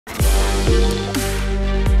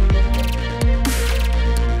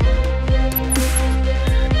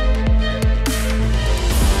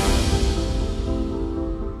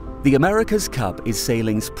The America's Cup is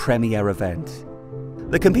sailing's premier event.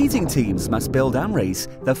 The competing teams must build and race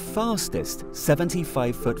the fastest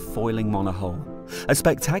 75-foot foiling monohull, a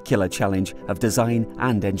spectacular challenge of design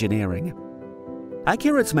and engineering.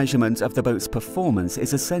 Accurate measurement of the boat's performance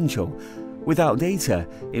is essential. Without data,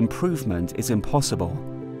 improvement is impossible.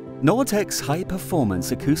 Nortek's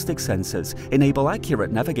high-performance acoustic sensors enable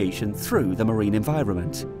accurate navigation through the marine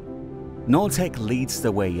environment. Nortek leads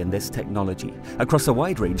the way in this technology across a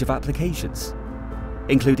wide range of applications,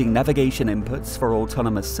 including navigation inputs for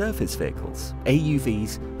autonomous surface vehicles,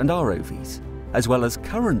 AUVs and ROVs, as well as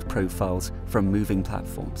current profiles from moving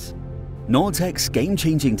platforms. Nortek's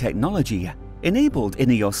game-changing technology enabled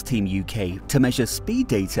INEOS Team UK to measure speed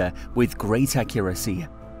data with great accuracy,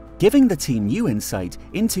 giving the team new insight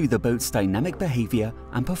into the boat's dynamic behavior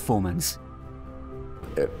and performance.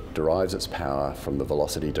 It derives its power from the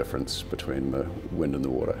velocity difference between the wind and the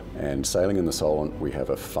water. And sailing in the Solent, we have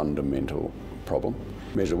a fundamental problem.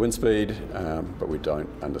 Measure wind speed, but we don't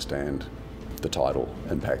understand the tidal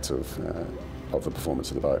impacts of the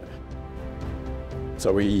performance of the boat.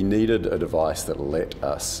 So we needed a device that let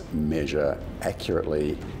us measure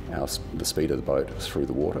accurately the speed of the boat through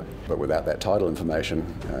the water. But without that tidal information,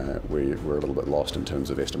 we're a little bit lost in terms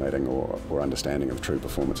of estimating or understanding of true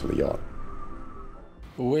performance of the yacht.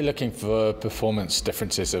 We're looking for performance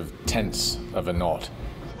differences of tenths of a knot.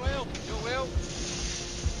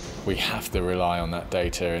 We have to rely on that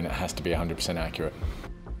data, and it has to be 100% accurate.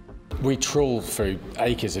 We trawl through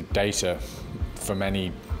acres of data from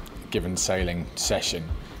any given sailing session,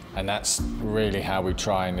 and that's really how we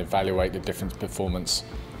try and evaluate the different performance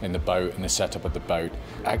in the boat and the setup of the boat.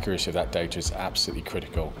 Accuracy of that data is absolutely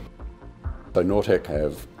critical. So Nortek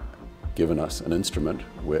have given us an instrument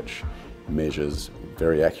which measures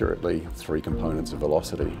very accurately three components of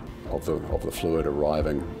velocity of the fluid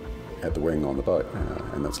arriving at the wing on the boat,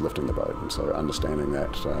 and that's lifting the boat. And so understanding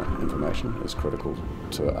that information is critical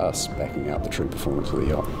to us backing out the true performance of the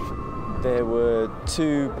yacht. There were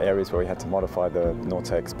two areas where we had to modify the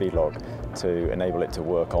Nortek speed log to enable it to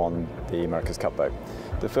work on the America's Cup boat.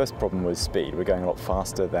 The first problem was speed. We're going a lot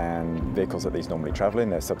faster than vehicles that these normally travel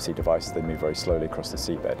in. They're subsea devices, they move very slowly across the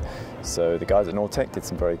seabed. So the guys at Nortek did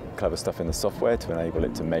some very clever stuff in the software to enable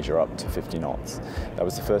it to measure up to 50 knots. That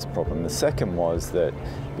was the first problem. The second was that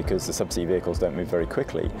because the subsea vehicles don't move very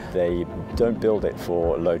quickly, they don't build it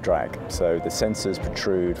for low drag. So the sensors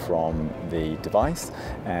protrude from the device,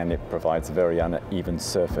 and it provides a very uneven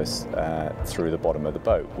surface through the bottom of the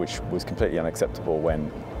boat, which was completely unacceptable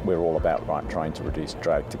when we're all about trying to reduce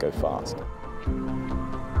drag to go fast.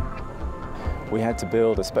 We had to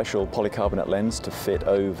build a special polycarbonate lens to fit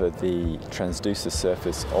over the transducer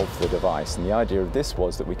surface of the device, and the idea of this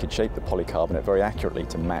was that we could shape the polycarbonate very accurately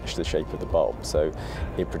to match the shape of the bulb, so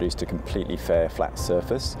it produced a completely fair flat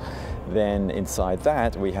surface. Then inside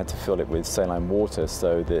that we had to fill it with saline water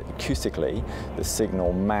so that acoustically the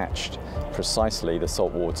signal matched precisely the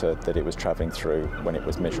salt water that it was travelling through when it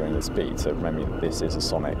was measuring the speed. So remember, this is a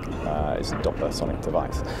sonic, it's a Doppler sonic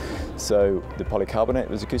device. So the polycarbonate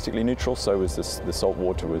was acoustically neutral, so was the salt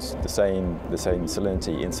water was the same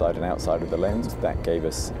salinity inside and outside of the lens. That gave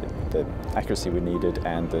us the accuracy we needed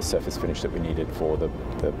and the surface finish that we needed for the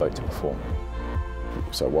boat to perform.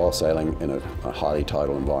 So while sailing in a highly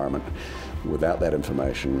tidal environment, without that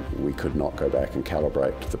information, we could not go back and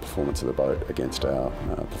calibrate the performance of the boat against our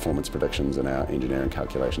performance predictions and our engineering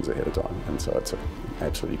calculations ahead of time. And so it's an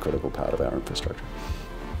absolutely critical part of our infrastructure.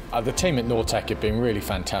 The team at Nortek have been really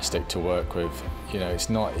fantastic to work with. You know, it's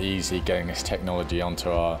not easy getting this technology onto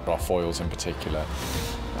our foils in particular,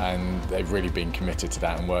 and they've really been committed to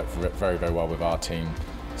that and worked very, very well with our team.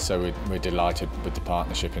 So we're delighted with the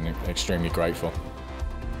partnership and extremely grateful.